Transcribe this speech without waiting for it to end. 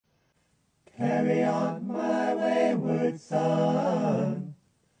Carry on, my wayward son.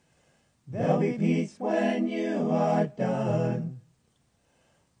 There'll be peace when you are done.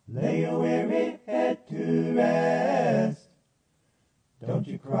 Lay your weary head to rest. Don't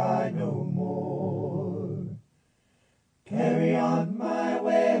you cry no more. Carry on, my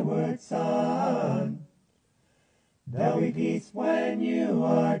wayward son. There'll be peace when you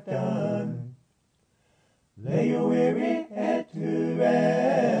are done. Lay your weary head to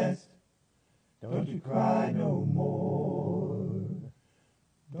rest. Don't you cry no more.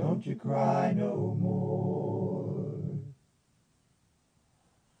 Don't you cry no more.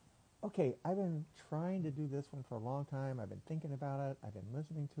 Okay, I've been trying to do this one for a long time. I've been thinking about it. I've been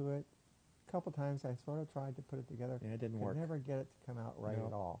listening to it. A couple times I sort of tried to put it together. And it didn't work. Could never get it to come out right No.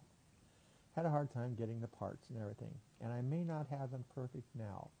 at all. Had a hard time getting the parts and everything. And I may not have them perfect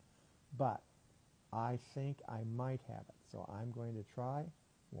now, but I think I might have it. So I'm going to try.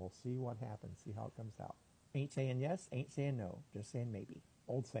 We'll see what happens, see how it comes out. Ain't saying yes, ain't saying no, just saying maybe.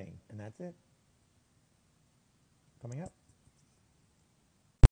 Old saying, and that's it. Coming up.